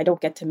 then what if I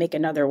don't get to make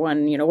another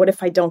one? What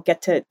if I don't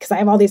get to, because I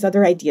have all these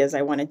other ideas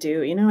I want to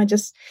do, I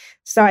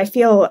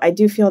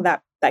do feel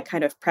that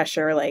kind of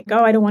pressure, like,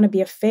 oh, I don't want to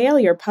be a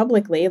failure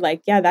publicly.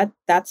 Like, yeah,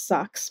 that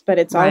sucks. But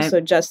it's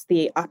also just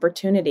the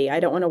opportunity.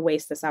 I don't want to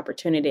waste this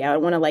opportunity. I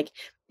don't want to like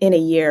in a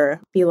year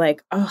be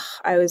like, oh,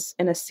 I was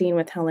in a scene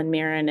with Helen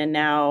Mirren and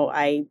now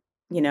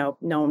no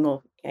one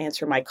will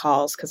answer my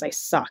calls because I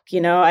suck.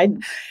 Yes.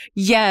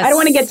 I don't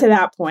want to get to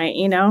that point,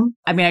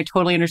 I mean, I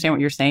totally understand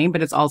what you're saying,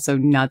 but it's also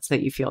nuts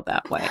that you feel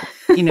that way.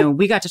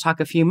 We got to talk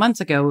a few months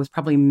ago. It was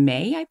probably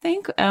May, I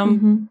think.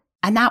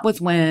 And that was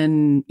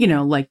when,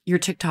 like your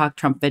TikTok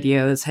Trump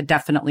videos had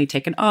definitely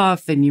taken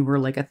off and you were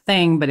like a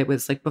thing, but it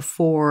was like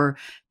before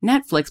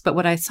Netflix. But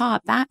what I saw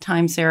at that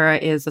time, Sarah,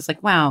 is it's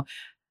like, wow,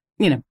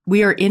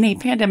 we are in a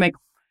pandemic.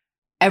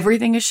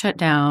 Everything is shut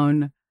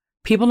down.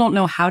 People don't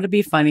know how to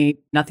be funny.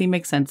 Nothing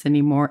makes sense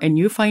anymore. And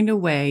you find a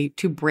way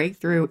to break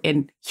through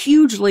and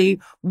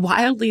hugely,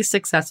 wildly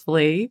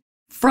successfully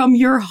from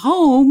your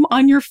home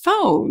on your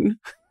phone.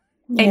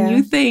 Yeah. And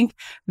you think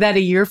that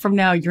a year from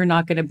now, you're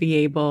not going to be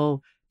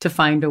able to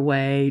find a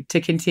way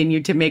to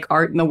continue to make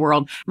art in the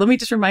world. Let me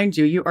just remind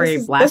you, you are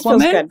a Black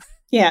woman. Feels good.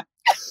 Yeah.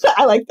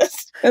 I like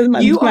this. This is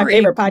my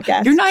favorite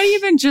podcast. You're not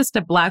even just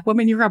a Black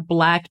woman. You're a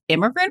Black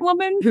immigrant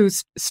woman who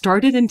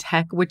started in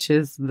tech, which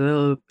is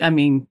God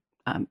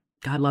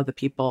love the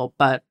people,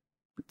 but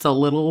it's a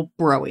little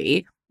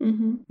broy.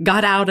 Mm-hmm.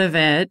 Got out of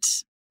it,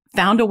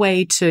 found a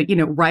way to,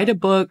 write a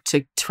book,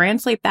 to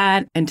translate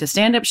that into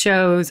stand-up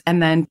shows,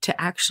 and then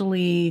to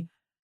actually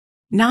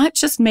not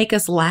just make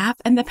us laugh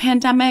in the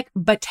pandemic,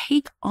 but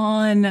take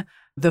on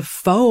the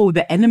foe,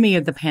 the enemy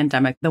of the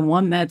pandemic, the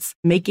one that's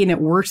making it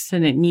worse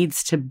than it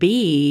needs to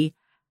be,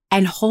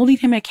 and holding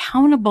him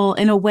accountable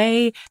in a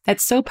way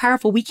that's so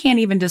powerful, we can't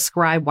even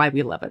describe why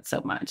we love it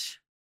so much.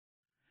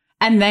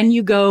 And then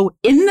you go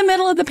in the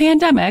middle of the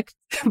pandemic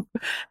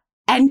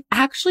and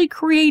actually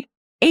create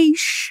a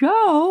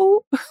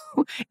show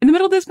in the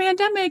middle of this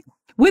pandemic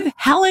with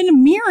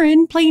Helen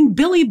Mirren playing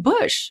Billy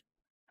Bush.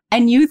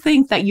 And you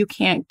think that you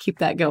can't keep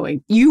that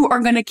going. You are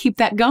going to keep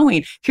that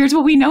going. Here's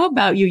what we know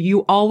about you.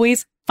 You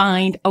always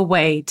find a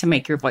way to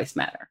make your voice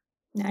matter.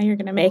 Now you're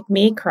going to make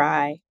me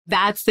cry.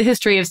 That's the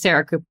history of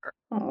Sarah Cooper.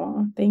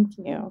 Oh, thank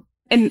you.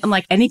 And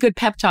like any good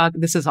pep talk,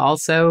 this is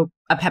also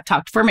a pep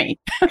talk for me.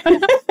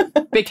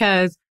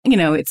 Because,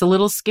 it's a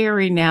little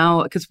scary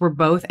now because we're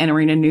both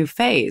entering a new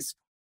phase.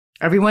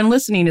 Everyone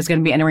listening is going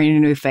to be entering a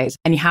new phase.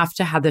 And you have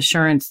to have the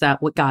assurance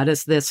that what got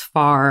us this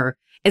far,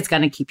 it's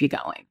going to keep you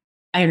going.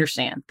 I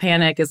understand.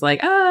 Panic is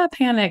like,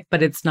 panic,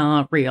 but it's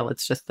not real.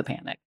 It's just the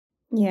panic.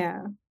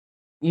 Yeah.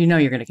 You're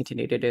going to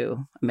continue to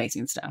do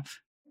amazing stuff.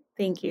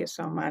 Thank you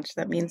so much.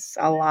 That means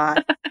a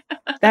lot.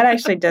 That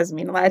actually does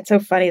mean a lot. It's so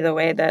funny the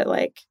way that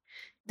like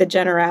the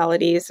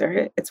generalities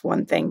it's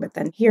one thing, but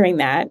then hearing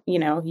that,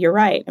 you're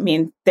right. I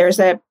mean, there's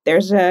a,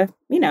 the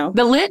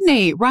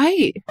litany,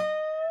 right?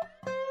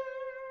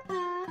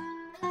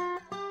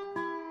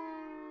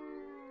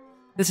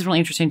 This is really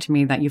interesting to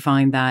me that you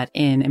find that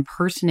in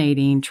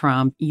impersonating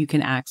Trump, you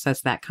can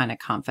access that kind of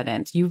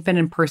confidence. You've been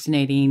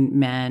impersonating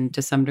men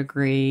to some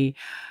degree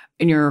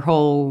in your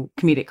whole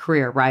comedic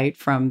career, right?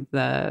 From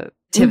the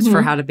tips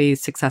for how to be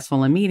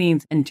successful in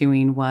meetings and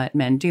doing what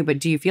men do. But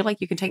do you feel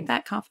like you can take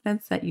that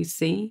confidence that you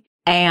see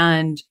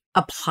and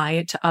apply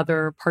it to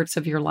other parts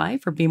of your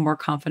life or be more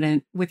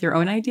confident with your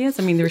own ideas?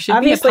 I mean, there should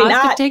obviously be a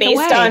positive takeaway.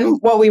 Based on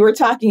what we were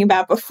talking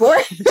about before.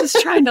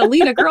 Just trying to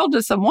lead a girl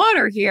to some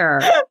water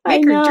here.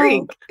 Make her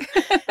drink.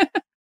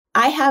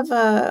 I have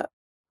a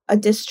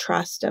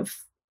distrust of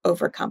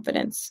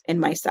overconfidence in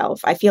myself.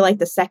 I feel like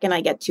the second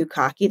I get too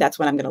cocky, that's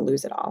when I'm going to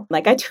lose it all.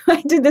 Like I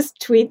did this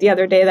tweet the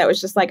other day that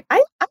was just like,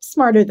 I'm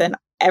smarter than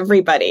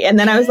everybody. And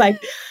then I was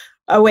like,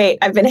 oh, wait,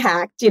 I've been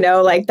hacked,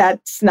 like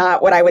that's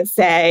not what I would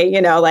say,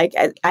 like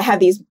I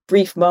have these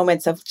brief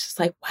moments of just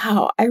like,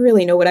 wow, I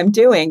really know what I'm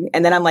doing.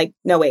 And then I'm like,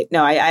 no,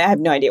 I have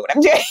no idea what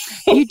I'm doing.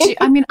 You do.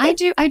 I mean, I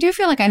do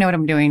feel like I know what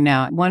I'm doing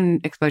now. One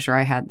exposure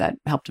I had that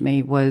helped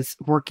me was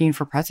working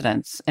for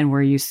presidents, and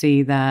where you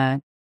see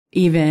that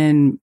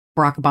even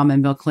Barack Obama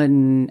and Bill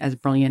Clinton, as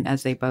brilliant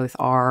as they both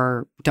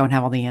are, don't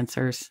have all the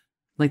answers.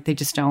 Like they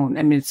just don't.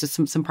 I mean, it's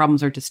just some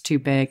problems are just too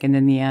big. And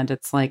in the end,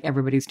 it's like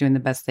everybody's doing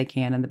the best they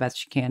can, and the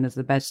best you can is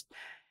the best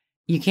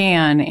you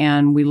can.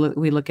 And we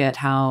look at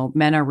how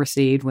men are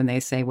received when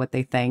they say what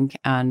they think,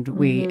 and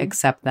we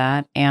accept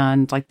that.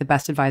 And like the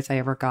best advice I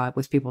ever got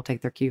was people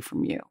take their cue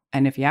from you.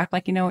 And if you act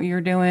like you know what you're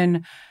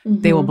doing,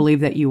 they will believe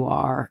that you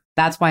are.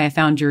 That's why I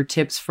found your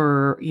tips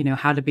for,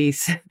 how to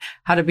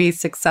be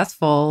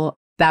successful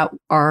that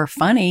are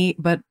funny,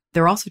 but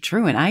they're also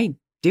true. And I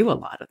do a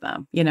lot of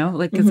them,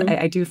 because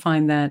I do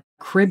find that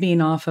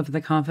cribbing off of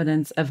the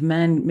confidence of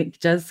men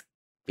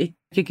it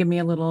could give me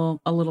a little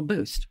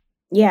boost.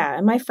 Yeah.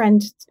 And my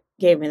friend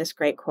gave me this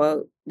great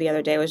quote the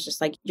other day. It was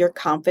just like, your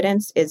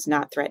confidence is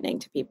not threatening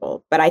to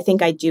people. But I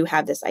think I do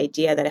have this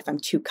idea that if I'm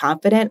too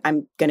confident,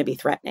 I'm going to be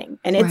threatening.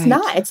 And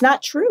it's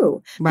not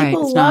true. Right.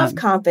 People love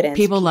confidence.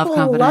 People love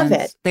confidence. Love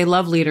it. They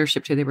love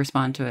leadership too. They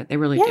respond to it. They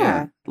really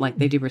do. Like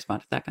they do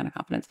respond to that kind of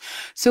confidence.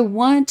 So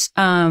what,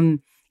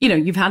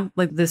 you've had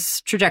like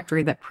this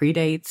trajectory that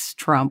predates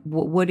Trump.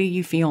 What do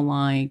you feel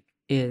like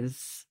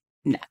is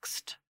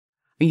next?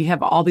 You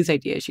have all these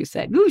ideas. You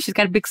said, "Ooh, she's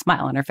got a big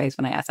smile on her face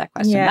when I asked that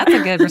question." Yeah. That's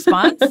a good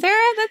response,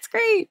 Sarah. That's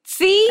great.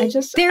 See, I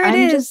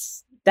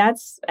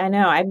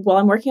know.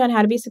 I'm working on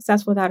how to be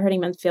successful without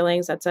hurting men's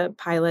feelings. That's a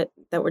pilot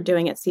that we're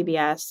doing at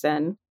CBS,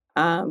 and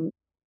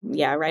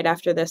right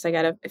after this, I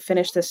got to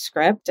finish this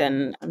script,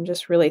 and I'm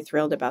just really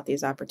thrilled about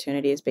these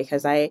opportunities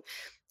because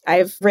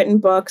I've written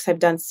books, I've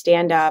done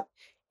stand up.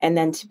 And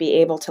then to be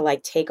able to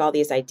like take all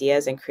these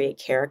ideas and create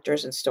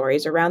characters and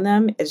stories around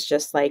them is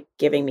just like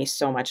giving me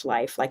so much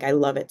life. Like I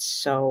love it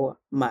so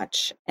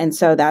much. And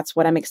so that's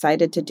what I'm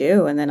excited to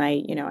do. And then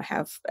I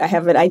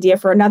have an idea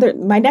for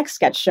my next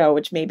sketch show,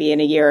 which maybe in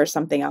a year or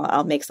something,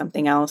 I'll make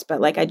something else. But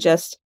like,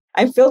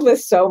 I'm filled with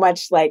so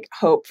much like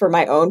hope for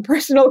my own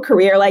personal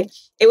career. Like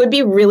it would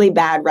be really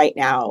bad right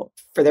now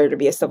for there to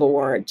be a civil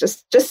war.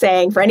 Just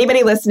saying for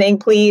anybody listening,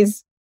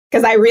 please,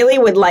 because I really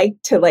would like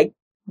to like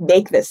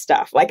make this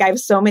stuff. Like I have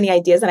so many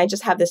ideas and I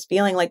just have this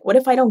feeling like, what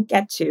if I don't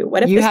get to?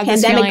 What if this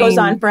pandemic goes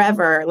on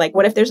forever? Like,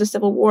 what if there's a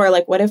civil war?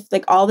 Like, what if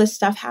like all this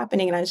stuff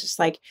happening? And I was just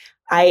like,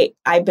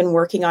 I've been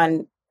working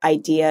on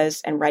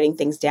ideas and writing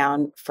things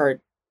down for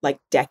like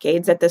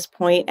decades at this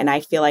point. And I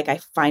feel like I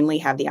finally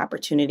have the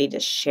opportunity to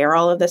share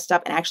all of this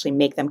stuff and actually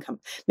make them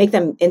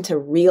into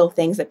real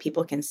things that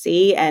people can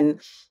see.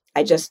 And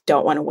I just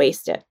don't want to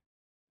waste it.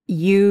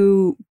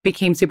 You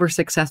became super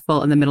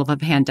successful in the middle of a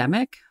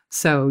pandemic.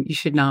 So you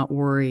should not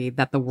worry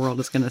that the world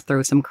is going to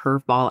throw some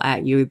curveball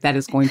at you that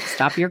is going to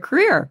stop your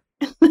career.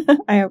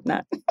 I hope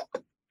not.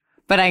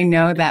 But I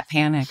know that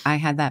panic. I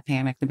had that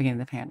panic at the beginning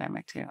of the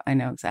pandemic too. I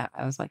know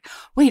exactly. I was like,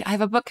 wait, I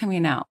have a book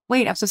coming out.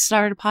 Wait, I'm supposed to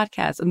start a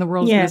podcast and the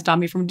world's going to stop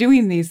me from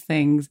doing these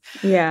things.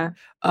 Yeah.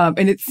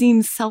 And it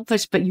seems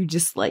selfish, but you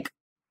just like,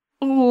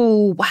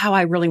 oh, wow,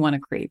 I really want to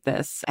create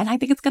this. And I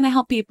think it's going to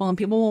help people and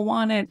people will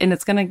want it. And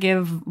it's going to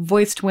give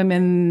voice to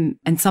women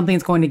and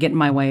something's going to get in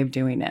my way of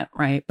doing it.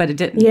 Right. But it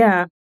didn't.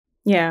 Yeah.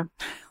 Yeah.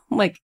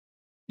 Like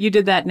you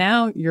did that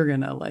now. You're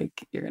going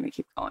to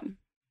keep going.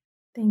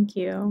 Thank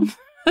you.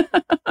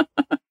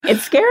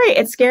 It's scary.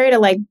 It's scary to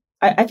like,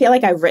 I feel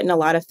like I've written a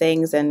lot of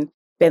things and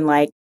been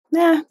like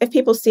if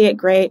people see it,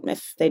 great.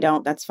 If they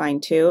don't, that's fine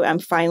too. I'm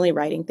finally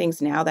writing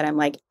things now that I'm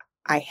like,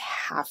 I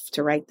have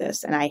to write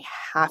this and I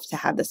have to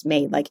have this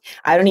made. Like,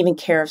 I don't even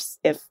care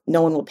if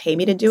no one will pay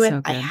me to do it.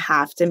 I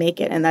have to make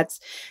it. And that's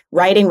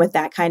writing with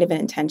that kind of an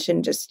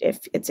intention. Just if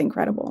it's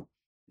incredible.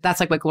 That's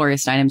like what Gloria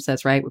Steinem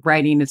says, right?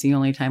 Writing is the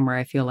only time where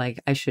I feel like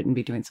I shouldn't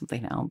be doing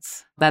something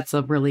else. That's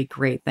a really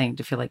great thing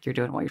to feel like you're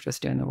doing what you're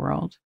supposed to do in the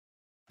world.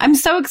 I'm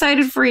so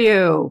excited for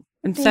you.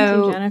 And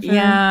Thank you, Jennifer.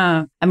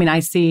 Yeah, I mean, I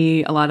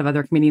see a lot of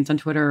other comedians on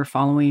Twitter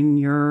following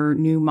your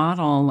new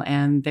model,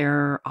 and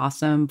they're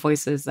awesome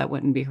voices that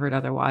wouldn't be heard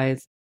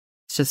otherwise.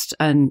 It's just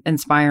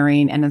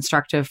inspiring and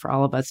instructive for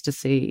all of us to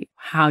see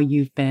how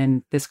you've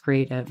been this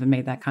creative and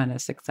made that kind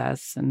of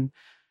success and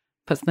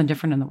put something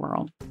different in the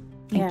world.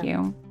 Thank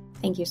you.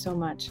 Thank you so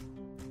much.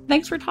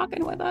 Thanks for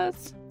talking with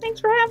us. Thanks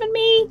for having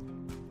me.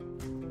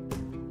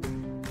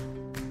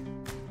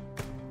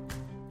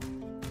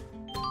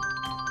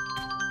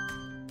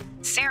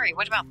 Sari,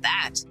 what about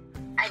that?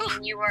 I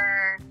mean, you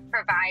were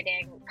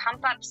providing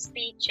pump-up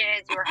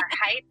speeches. You were her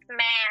hype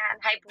man,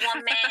 hype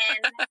woman.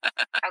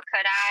 How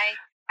could I?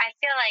 I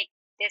feel like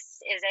this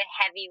is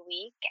a heavy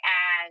week,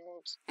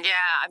 and...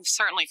 Yeah, I'm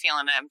certainly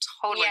feeling it. I'm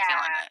totally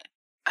feeling it.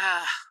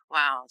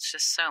 Wow, it's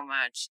just so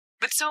much.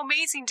 But so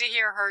amazing to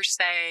hear her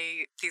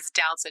say these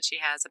doubts that she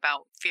has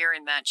about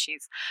fearing that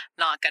she's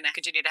not going to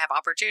continue to have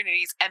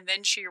opportunities. And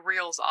then she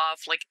reels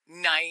off like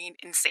 9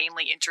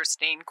 insanely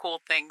interesting, cool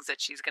things that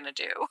she's going to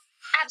do.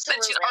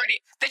 Absolutely.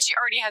 That she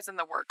already has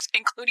in the works,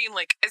 including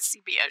like a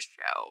CBS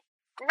show.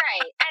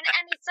 Right.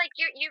 And it's like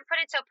you put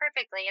it so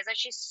perfectly, is that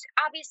she's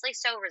obviously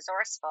so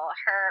resourceful.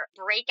 Her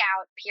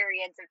breakout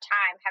periods of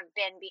time have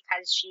been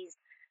because she's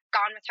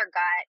gone with her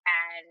gut,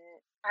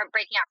 and her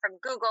breaking out from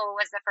Google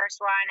was the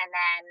first one. And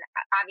then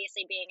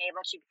obviously being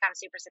able to become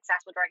super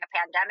successful during a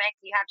pandemic,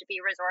 you have to be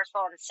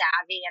resourceful and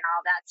savvy and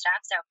all that stuff.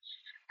 So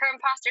her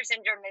imposter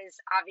syndrome is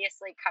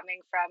obviously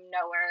coming from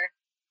nowhere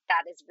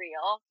that is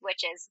real,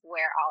 which is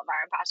where all of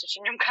our imposter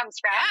syndrome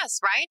comes from. Yes,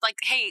 right? Like,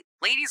 hey,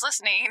 ladies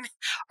listening,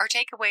 our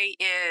takeaway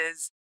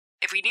is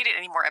if we needed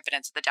any more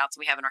evidence of the doubts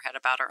we have in our head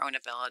about our own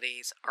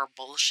abilities are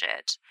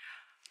bullshit,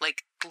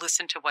 like,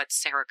 listen to what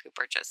Sarah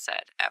Cooper just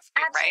said.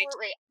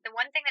 Absolutely. Right? The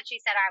one thing that she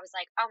said, I was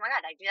like, oh my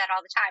God, I do that all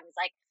the time. It's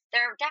like,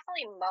 there are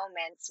definitely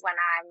moments when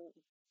I'm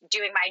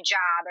doing my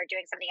job or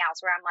doing something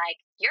else where I'm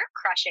like, you're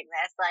crushing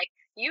this. Like,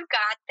 you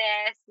got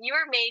this. You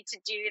were made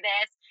to do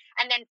this.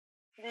 And then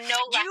no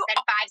less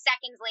than 5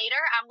 seconds later,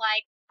 I'm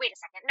like, wait a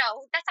second.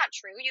 No, that's not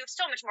true. You have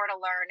so much more to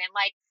learn. And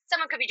like,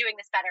 someone could be doing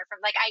this better.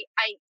 From like,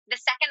 the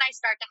second I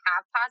start to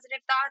have positive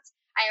thoughts,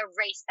 I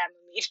erase them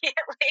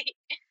immediately.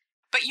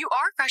 But you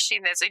are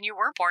crushing this, and you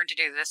were born to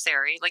do this,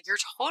 Sari. Like, you're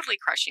totally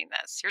crushing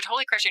this. You're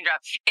totally crushing your job.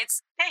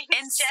 It's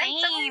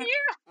insane.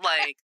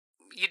 Like,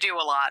 you do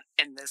a lot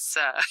in this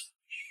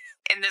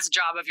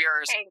job of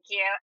yours. Thank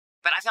you.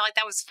 But I feel like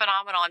that was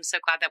phenomenal. I'm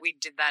so glad that we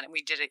did that, and we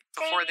did it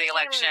before the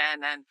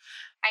election. And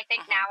I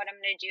think now what I'm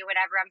going to do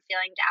whenever I'm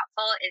feeling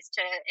doubtful is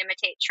to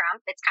imitate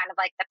Trump. It's kind of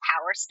like the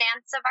power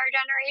stance of our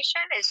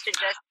generation, is to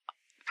just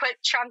put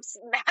Trump's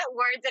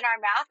words in our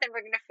mouth and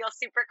we're going to feel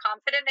super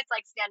confident. It's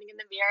like standing in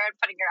the mirror and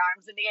putting your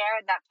arms in the air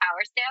in that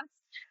power stance.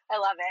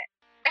 I love it.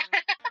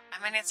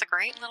 I mean, it's a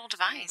great little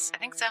device. I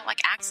think so.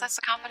 Like, access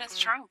the confidence of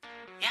Trump.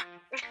 Yeah.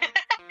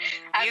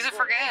 Use it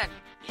for good.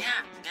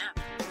 Yeah.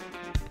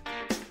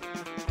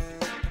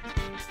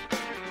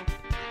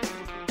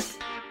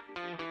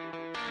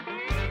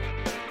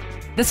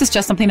 This is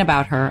Just Something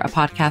About Her, a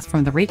podcast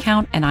from The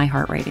Recount and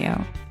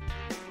iHeartRadio.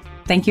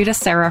 Thank you to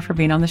Sarah for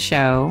being on the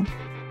show.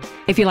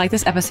 If you like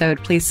this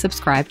episode, please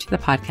subscribe to the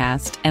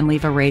podcast and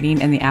leave a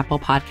rating in the Apple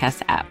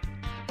Podcast app.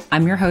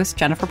 I'm your host,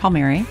 Jennifer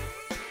Palmieri.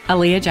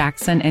 Aaliyah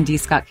Jackson and D.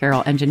 Scott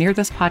Carroll engineered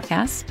this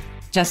podcast.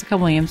 Jessica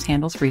Williams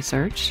handles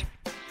research.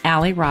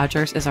 Allie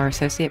Rogers is our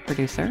associate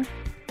producer.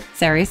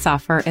 Sari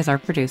Soffer is our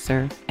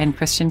producer. And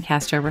Christian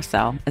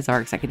Castro-Russell is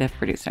our executive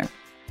producer.